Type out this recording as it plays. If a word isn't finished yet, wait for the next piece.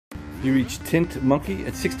You reach Tint Monkey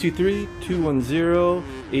at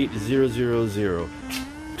 623-210-8000.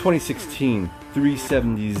 2016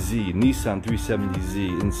 370Z, Nissan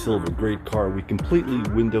 370Z in silver. Great car. We completely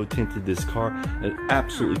window tinted this car. It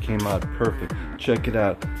absolutely came out perfect. Check it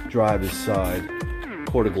out. Driver's side,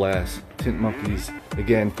 quarter glass, Tint Monkeys.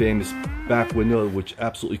 Again, famous back window, which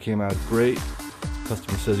absolutely came out great.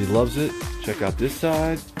 Customer says he loves it. Check out this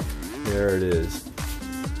side. There it is.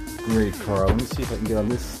 Great car. Let me see if I can get on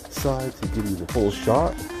this side to give you the full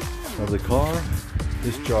shot of the car.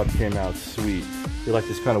 This job came out sweet. If you like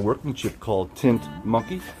this kind of workmanship, call Tint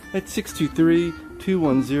Monkey at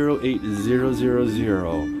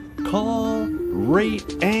 623-210-8000. Call,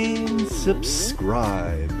 rate, and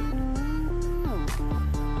subscribe.